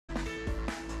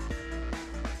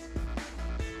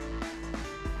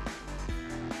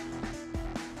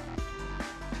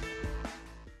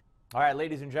All right,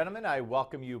 ladies and gentlemen, I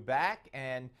welcome you back.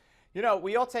 And,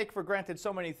 we all take for granted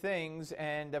so many things.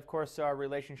 And, of course, our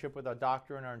relationship with our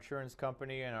doctor and our insurance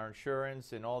company and our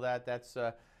insurance and all that, that's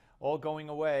all going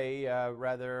away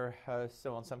rather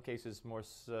so in some cases more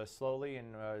slowly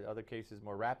and other cases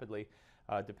more rapidly,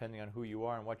 depending on who you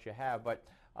are and what you have. But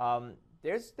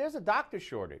there's a doctor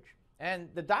shortage. And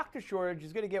the doctor shortage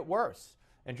is going to get worse.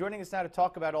 And joining us now to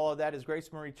talk about all of that is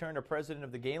Grace Marie Turner, president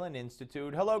of the Galen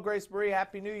Institute. Hello, Grace Marie.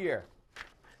 Happy New Year.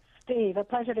 Steve, a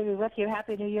pleasure to be with you.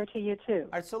 Happy New Year to you, too.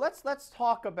 All right, so let's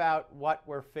talk about what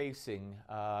we're facing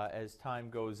as time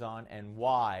goes on and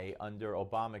why, under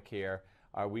Obamacare,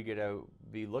 are we going to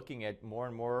be looking at more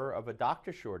and more of a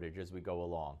doctor shortage as we go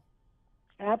along?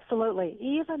 Absolutely.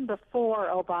 Even before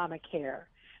Obamacare,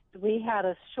 we had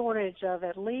a shortage of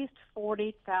at least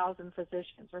 40,000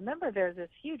 physicians. Remember, there's this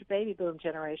huge baby boom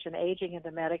generation aging into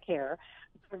Medicare.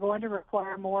 We're going to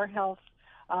require more health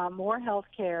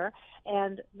care,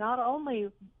 and not only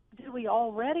do we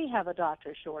already have a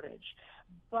doctor shortage,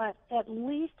 but at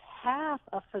least half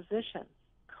of physicians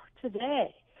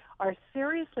today are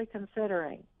seriously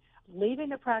considering leaving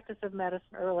the practice of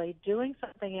medicine early, doing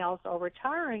something else, or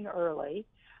retiring early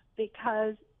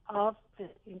because of the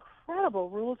incredible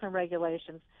rules and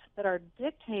regulations that are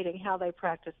dictating how they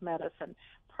practice medicine,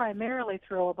 primarily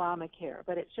through Obamacare.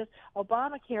 But it's just,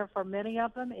 Obamacare for many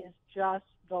of them is just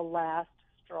the last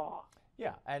straw.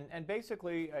 Yeah, and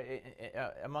basically,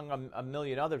 among a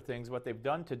million other things, what they've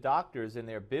done to doctors in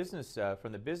their business,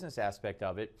 from the business aspect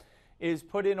of it, is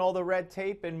put in all the red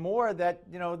tape and more that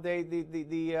the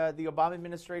Obama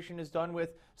administration has done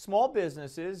with small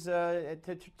businesses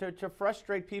to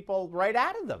frustrate people right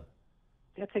out of them.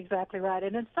 That's exactly right.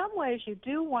 And in some ways, you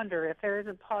do wonder if there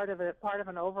isn't part of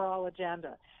an overall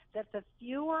agenda that the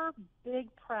fewer big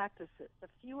practices, the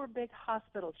fewer big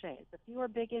hospital chains, the fewer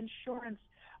big insurance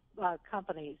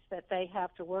companies that they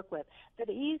have to work with, that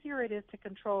easier it is to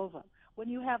control them. When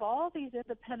you have all these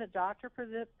independent doctor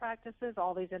practices,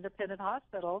 all these independent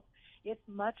hospitals, it's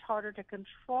much harder to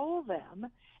control them,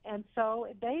 and so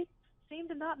they seem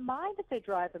to not mind if they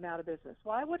drive them out of business.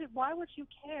 Why would you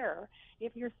care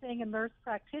if you're seeing a nurse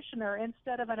practitioner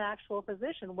instead of an actual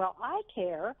physician? Well, I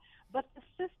care, but the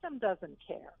system doesn't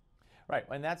care. Right,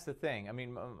 and that's the thing.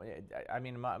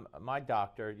 My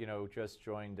doctor, just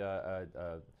joined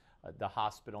the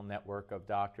hospital network of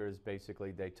doctors.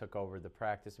 Basically, they took over the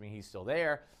practice. He's still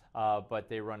there, but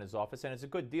they run his office, and it's a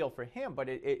good deal for him. But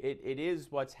it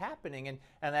is what's happening, and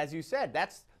as you said,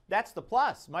 that's the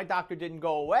plus. My doctor didn't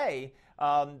go away,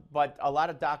 but a lot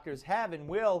of doctors have and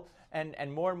will,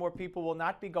 and more and more people will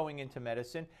not be going into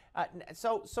medicine.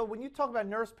 So when you talk about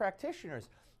nurse practitioners,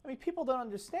 people don't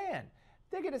understand.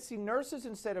 They're going to see nurses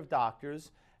instead of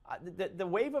doctors. The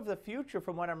wave of the future,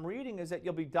 from what I'm reading, is that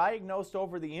you'll be diagnosed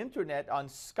over the internet on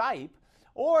Skype,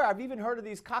 or I've even heard of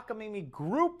these cockamamie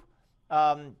group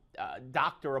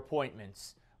doctor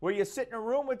appointments where you sit in a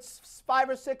room with 5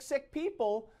 or 6 sick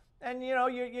people and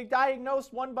you're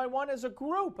diagnosed one by one as a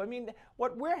group.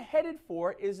 What we're headed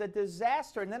for is a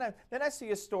disaster. And then I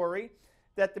see a story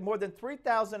that more than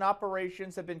 3,000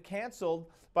 operations have been canceled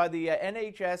by the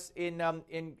NHS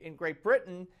in Great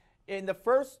Britain in the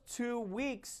first 2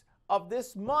 weeks of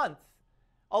this month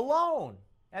alone.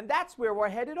 And that's where we're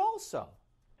headed also.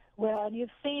 Well, and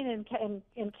you've seen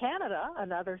in Canada,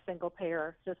 another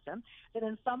single-payer system, that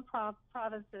in some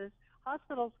provinces,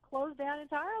 hospitals close down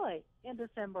entirely in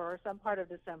December or some part of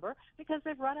December because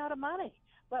they've run out of money.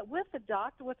 But with the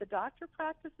doctor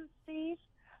practices, Steve,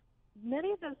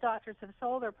 many of those doctors have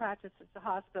sold their practices to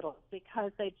hospitals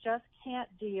because they just can't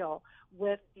deal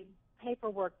with the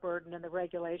paperwork burden and the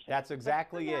regulations. That's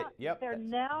exactly it. Yep. They're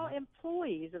now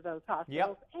employees of those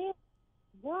hospitals. Yep. And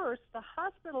worse, the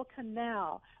hospital can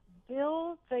now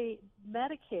bill the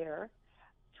Medicare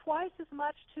twice as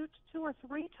much, two or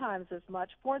three times as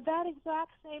much for that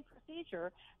exact same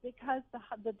procedure because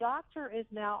the doctor is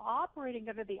now operating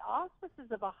under the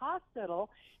auspices of a hospital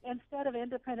instead of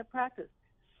independent practice.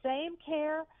 Same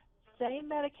care, same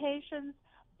medications,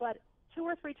 but 2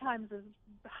 or 3 times as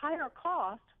higher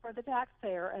cost for the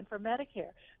taxpayer and for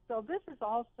Medicare. So this is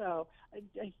also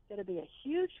going to be a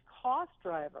huge cost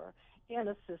driver in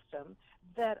a system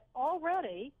that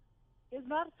already is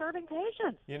not serving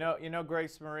patients.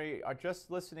 Grace Marie,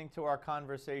 just listening to our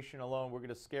conversation alone, we're going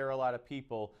to scare a lot of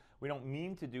people. We don't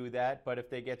mean to do that, but if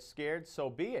they get scared, so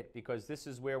be it, because this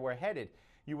is where we're headed.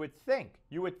 You would think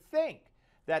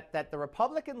that the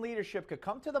Republican leadership could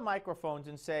come to the microphones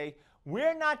and say,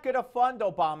 we're not going to fund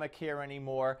Obamacare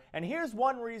anymore, and here's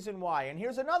one reason why, and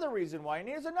here's another reason why, and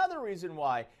here's another reason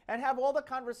why, and have all the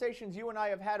conversations you and I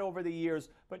have had over the years.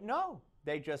 But no,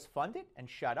 they just fund it and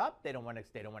shut up. They don't want to.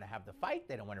 They don't want to have the fight.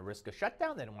 They don't want to risk a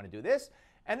shutdown. They don't want to do this,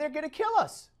 and they're going to kill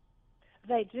us.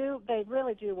 They do. They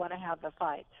really do want to have the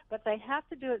fight, but they have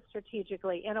to do it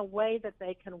strategically in a way that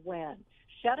they can win.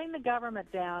 Shutting the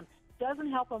government down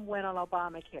doesn't help them win on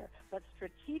Obamacare, but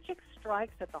strategic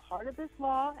strikes at the heart of this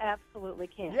law absolutely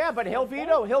can. Yeah, but he'll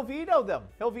veto. He'll veto them.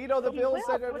 He'll veto the bills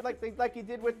will, that are like he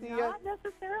did with the. Not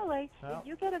necessarily. No. If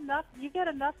you get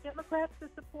enough Democrats to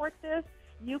support this,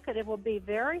 it will be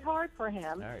very hard for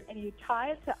him, right. and you tie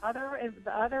it to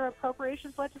other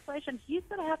appropriations legislation. He's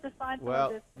going to have to sign some of Well,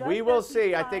 this. we will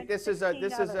see. I think this is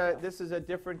a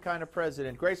different kind of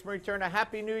president. Grace Marie Turner,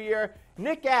 Happy New Year.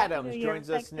 Nick Adams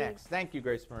joins us next. Thank you,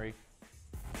 Grace Marie.